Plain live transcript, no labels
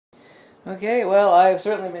Okay, well, I've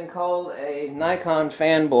certainly been called a Nikon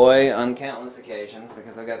fanboy on countless occasions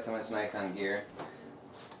because I've got so much Nikon gear.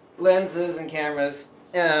 Lenses and cameras,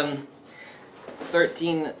 13,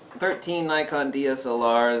 13 Nikon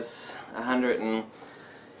DSLRs,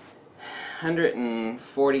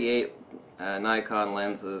 148 Nikon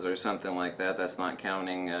lenses or something like that. That's not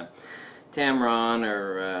counting Tamron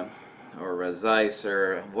or Zeiss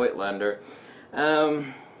or Voigtlander.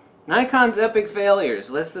 Nikon's epic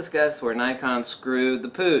failures. Let's discuss where Nikon screwed the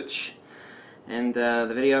pooch. And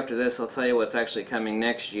the video after this will tell you what's actually coming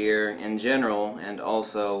next year in general, and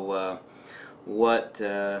also what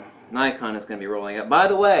Nikon is going to be rolling out. By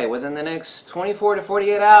the way, within the next 24 to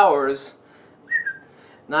 48 hours,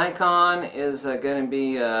 Nikon is going to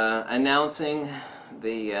be announcing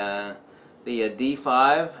the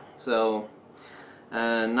D5. So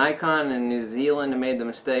Nikon in New Zealand made the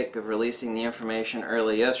mistake of releasing the information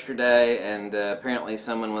early yesterday, and apparently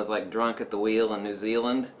someone was like drunk at the wheel in New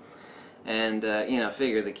Zealand, and you know,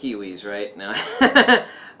 figure the Kiwis, right? Now,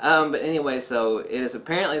 but anyway, so it is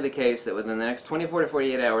apparently the case that within the next 24 to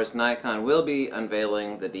 48 hours, Nikon will be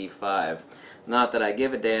unveiling the D5. Not that I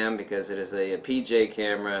give a damn, because it is a PJ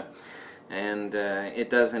camera, and it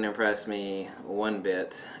doesn't impress me one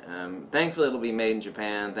bit. Thankfully it'll be made in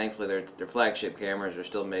Japan. Thankfully their flagship cameras are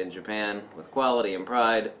still made in Japan with quality and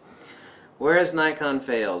pride. Where has Nikon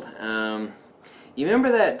failed? You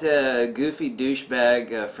remember that goofy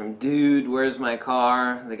douchebag from Dude, Where's My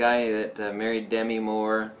Car? The guy that married Demi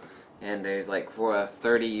Moore, and he's like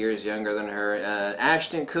 30 years younger than her.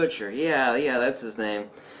 Ashton Kutcher, yeah, that's his name.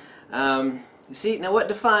 You see, now what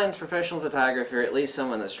defines professional photography, or at least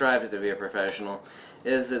someone that strives to be a professional,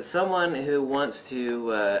 is that someone who wants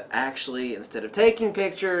to actually, instead of taking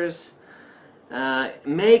pictures,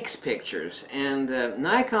 makes pictures. And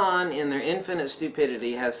Nikon, in their infinite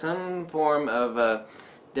stupidity, has some form of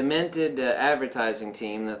demented advertising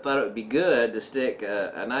team that thought it would be good to stick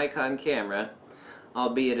a Nikon camera,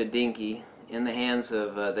 albeit a dinky, in the hands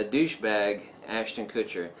of the douchebag Ashton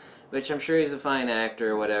Kutcher, which I'm sure he's a fine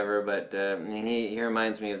actor or whatever, but he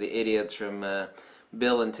reminds me of the idiots from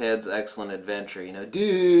Bill and Ted's Excellent Adventure. You know,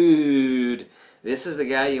 dude, this is the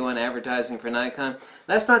guy you want advertising for Nikon.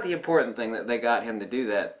 That's not the important thing that they got him to do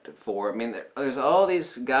that for. I mean, there's all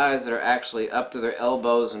these guys that are actually up to their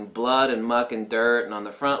elbows in blood and muck and dirt and on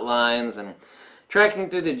the front lines and trekking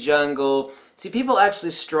through the jungle. See, people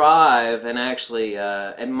actually strive and actually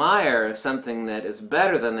admire something that is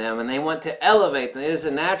better than them, and they want to elevate them. It is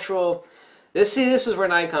a natural... This is where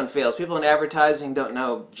Nikon fails. People in advertising don't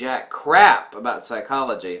know jack crap about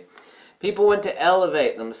psychology. People want to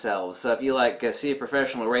elevate themselves. So if you see a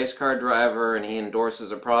professional race car driver and he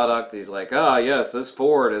endorses a product, he's like, oh yes, this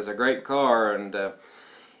Ford is a great car, and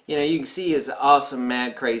you know, you can see his awesome,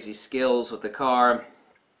 mad, crazy skills with the car.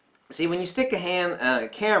 See, when you stick a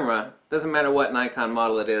camera, doesn't matter what Nikon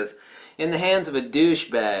model it is, in the hands of a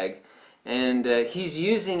douchebag, and he's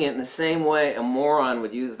using it in the same way a moron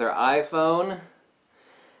would use their iPhone,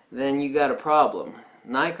 then you got a problem.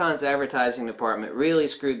 Nikon's advertising department really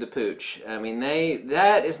screwed the pooch. I mean,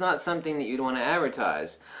 that is not something that you'd want to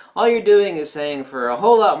advertise. All you're doing is saying for a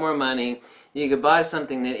whole lot more money, you could buy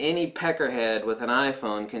something that any peckerhead with an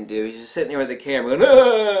iPhone can do. He's just sitting there with the camera going,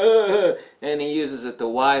 ah! And he uses it to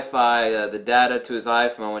Wi-Fi the data to his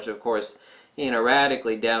iPhone, which of course, you know,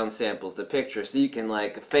 radically downsamples the picture, so you can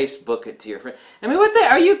like Facebook it to your friend. I mean, what the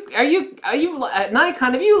are you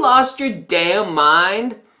Nikon? Have you lost your damn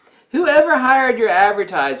mind? Whoever hired your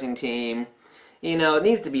advertising team, you know, it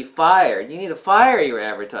needs to be fired. You need to fire your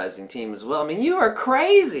advertising team as well. I mean, you are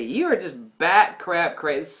crazy. You are just bat crap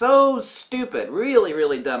crazy. So stupid. Really,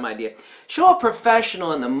 really dumb idea. Show a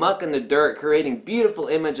professional in the muck and the dirt creating beautiful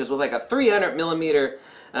images with like a 300 millimeter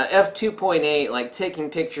f2.8, like taking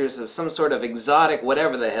pictures of some sort of exotic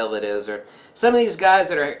whatever the hell it is, or some of these guys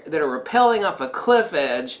that are rappelling off a cliff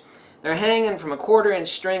edge. They're hanging from a 1/4-inch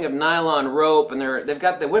string of nylon rope, and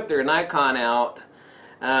they whip their Nikon out,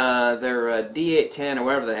 their D810 or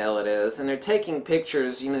whatever the hell it is, and they're taking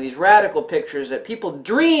pictures, you know, these radical pictures that people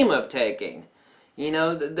dream of taking. You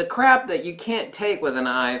know, the crap that you can't take with an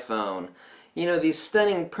iPhone. You know, these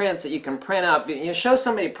stunning prints that you can print out. You know, show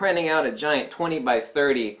somebody printing out a giant 20 by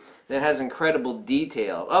 30 that has incredible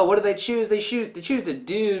detail. Oh, what do they choose? They choose the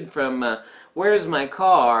dude from Where's My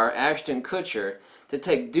Car, Ashton Kutcher, to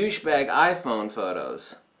take douchebag iPhone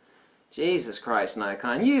photos. Jesus Christ,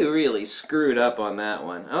 Nikon, you really screwed up on that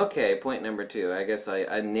one. Okay, point number 2. I guess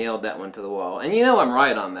I nailed that one to the wall. And you know I'm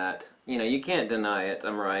right on that. You know, you can't deny it.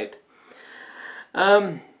 I'm right.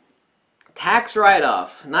 Tax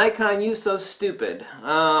write-off. Nikon, you so stupid.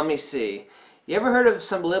 Let me see. You ever heard of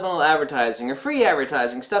subliminal advertising or free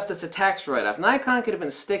advertising, stuff that's a tax write-off? Nikon could have been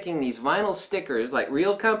sticking these vinyl stickers, like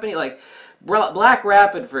real company, like Black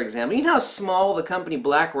Rapid, for example. You know how small the company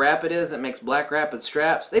Black Rapid is that makes Black Rapid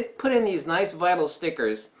straps? They put in these nice vinyl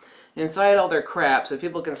stickers inside all their crap so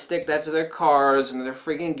people can stick that to their cars and their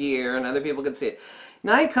friggin' gear and other people can see it.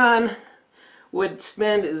 Nikon would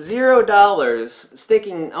spend $0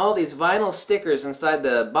 sticking all these vinyl stickers inside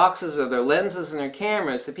the boxes of their lenses and their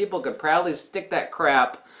cameras so people could proudly stick that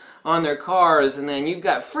crap on their cars, and then you've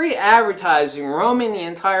got free advertising roaming the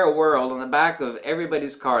entire world on the back of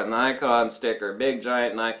everybody's car. Nikon sticker, big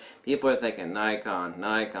giant Nikon. People are thinking Nikon,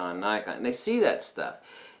 Nikon, Nikon. And they see that stuff.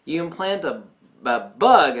 You implant a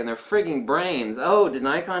bug in their frigging brains. Oh, did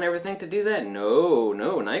Nikon ever think to do that? No,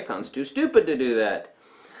 Nikon's too stupid to do that.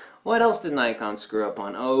 What else did Nikon screw up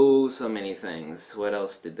on? Oh, so many things. What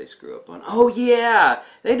else did they screw up on? Oh, yeah!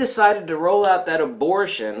 They decided to roll out that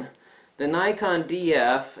abortion, the Nikon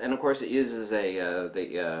DF, and of course it uses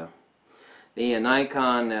the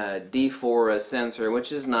Nikon D4 sensor,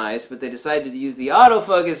 which is nice, but they decided to use the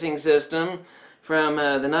autofocusing system from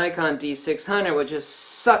the Nikon D600, which just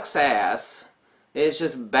sucks ass. It's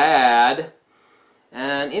just bad,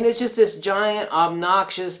 and it's just this giant,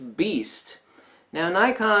 obnoxious beast. Now,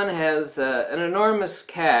 Nikon has an enormous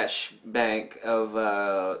cash bank of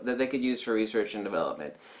that they could use for research and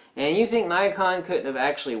development. And you think Nikon couldn't have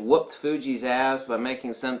actually whooped Fuji's ass by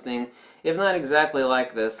making something, if not exactly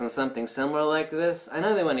like this, then something similar like this? I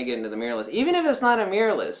know they want to get into the mirrorless. Even if it's not a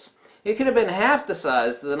mirrorless, it could have been half the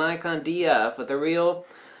size of the Nikon DF with a real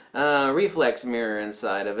reflex mirror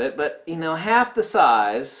inside of it. But, you know, half the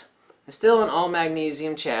size. It's still an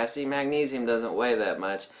all-magnesium chassis. Magnesium doesn't weigh that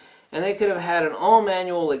much. And they could have had an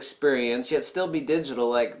all-manual experience, yet still be digital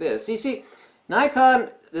like this. You see,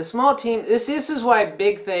 Nikon, the small team, this is why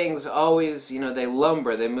big things always, you know, they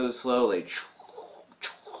lumber, they move slowly.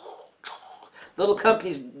 Little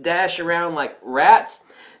companies dash around like rats.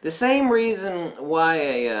 The same reason why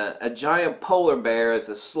a giant polar bear is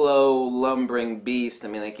a slow, lumbering beast. I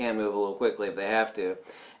mean, they can move a little quickly if they have to. And,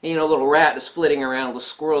 you know, a little rat is flitting around, little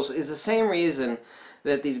squirrels, is the same reason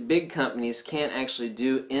that these big companies can't actually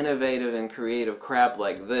do innovative and creative crap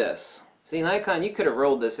like this. See, Nikon, you could have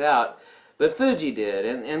rolled this out, but Fuji did,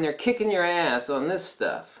 and they're kicking your ass on this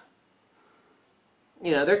stuff.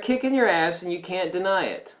 You know, they're kicking your ass and you can't deny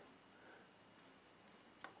it.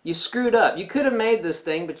 You screwed up. You could have made this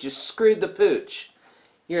thing, but you screwed the pooch.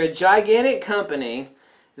 You're a gigantic company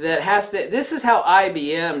that has to... This is how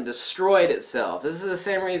IBM destroyed itself. This is the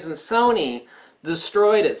same reason Sony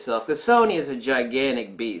destroyed itself, because Sony is a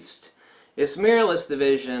gigantic beast. Its mirrorless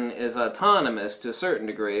division is autonomous to a certain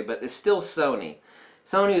degree, but it's still Sony.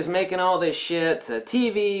 Sony was making all this shit,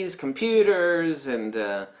 TVs, computers, and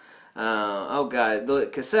oh god, the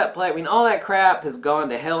cassette player. I mean, all that crap has gone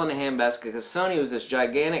to hell in a handbasket because Sony was this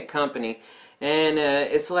gigantic company, and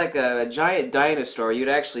it's like a giant dinosaur. You'd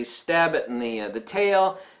actually stab it in the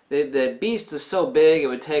tail. The beast is so big it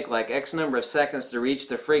would take like X number of seconds to reach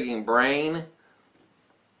the frigging brain.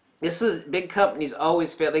 Big companies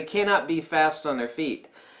always fail. They cannot be fast on their feet.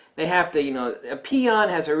 They have to, you know, a peon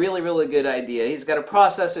has a really, really good idea. He's got to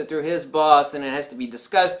process it through his boss, and it has to be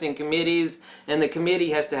discussed in committees, and the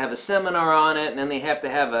committee has to have a seminar on it, and then they have to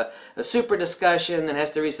have a super discussion, and it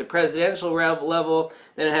has to reach the presidential level,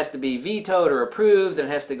 then it has to be vetoed or approved, and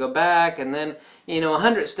it has to go back, and then, you know,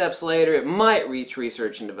 100 steps later, it might reach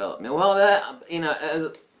research and development. Well, that, you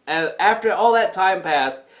know, after all that time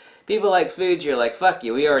passed, people like Fuji are like, fuck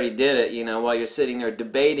you, we already did it, you know, while you're sitting there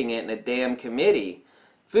debating it in a damn committee.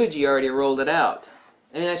 Fuji already rolled it out.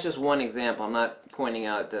 I mean, that's just one example. I'm not pointing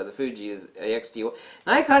out the Fuji is AXT.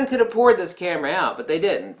 Nikon could have poured this camera out, but they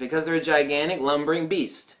didn't, because they're a gigantic, lumbering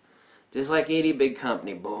beast. Just like any big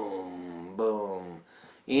company. Boom, boom.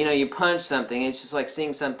 You know, you punch something, it's just like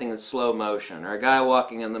seeing something in slow motion, or a guy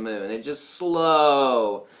walking on the moon. It's just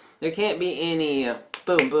slow. There can't be any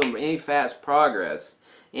boom, boom, any fast progress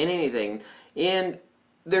in anything. And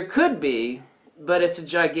there could be, but it's a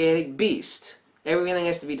gigantic beast. Everything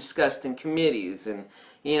has to be discussed in committees, and,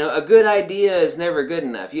 you know, a good idea is never good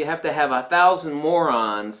enough. You have to have 1,000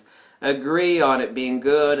 morons agree on it being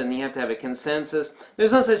good, and you have to have a consensus.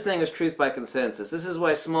 There's no such thing as truth by consensus. This is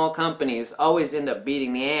why small companies always end up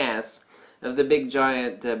beating the ass of the big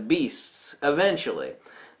giant beasts, eventually.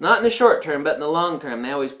 Not in the short term, but in the long term. They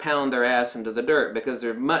always pound their ass into the dirt because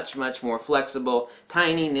they're much, much more flexible,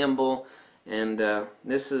 tiny, nimble. And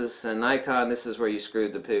this is Nikon, this is where you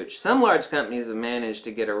screwed the pooch. Some large companies have managed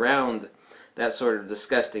to get around that sort of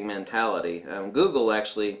disgusting mentality. Google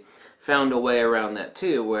actually found a way around that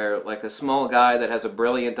too, where like a small guy that has a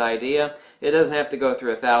brilliant idea, it doesn't have to go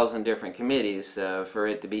through 1,000 different committees for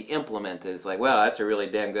it to be implemented. It's like, wow, that's a really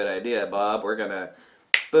damn good idea, Bob. We're gonna,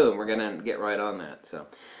 boom, we're gonna get right on that. So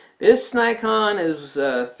this Nikon is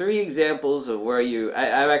 3 examples of where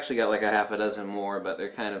I've actually got like a half a dozen more, but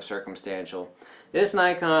they're kind of circumstantial. This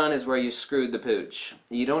Nikon is where you screwed the pooch.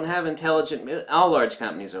 You don't have intelligent, all large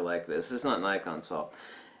companies are like this. It's not Nikon's fault.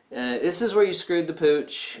 This is where you screwed the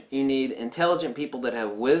pooch. You need intelligent people that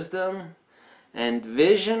have wisdom and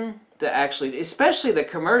vision to actually, especially the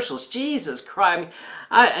commercials. Jesus Christ.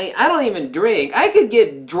 I don't even drink. I could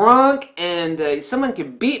get drunk and someone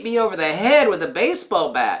could beat me over the head with a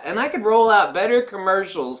baseball bat and I could roll out better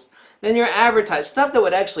commercials than your advertised stuff that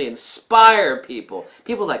would actually inspire people.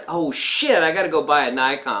 People like, oh shit, I gotta go buy a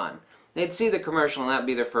Nikon. They'd see the commercial and that'd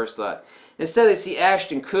be their first thought. Instead they see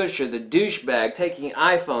Ashton Kutcher, the douchebag, taking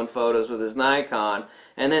iPhone photos with his Nikon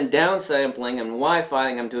and then downsampling and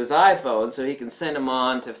Wi-Fiing them to his iPhone so he can send them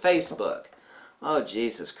on to Facebook. Oh,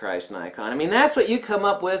 Jesus Christ, Nikon. I mean, that's what you come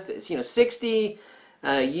up with. It's, 60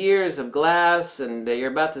 years of glass, and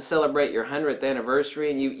you're about to celebrate your 100th anniversary,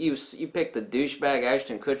 and you pick the douchebag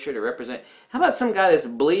Ashton Kutcher to represent. How about some guy that's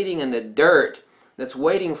bleeding in the dirt, that's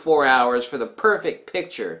waiting 4 hours for the perfect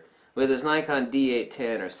picture with his Nikon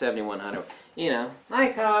D810 or 7100?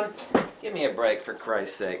 Nikon, give me a break for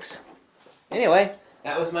Christ's sakes. Anyway,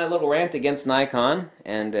 that was my little rant against Nikon,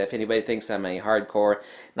 and if anybody thinks I'm a hardcore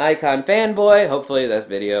Nikon fanboy, hopefully this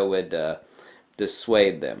video would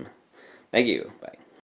dissuade them. Thank you. Bye.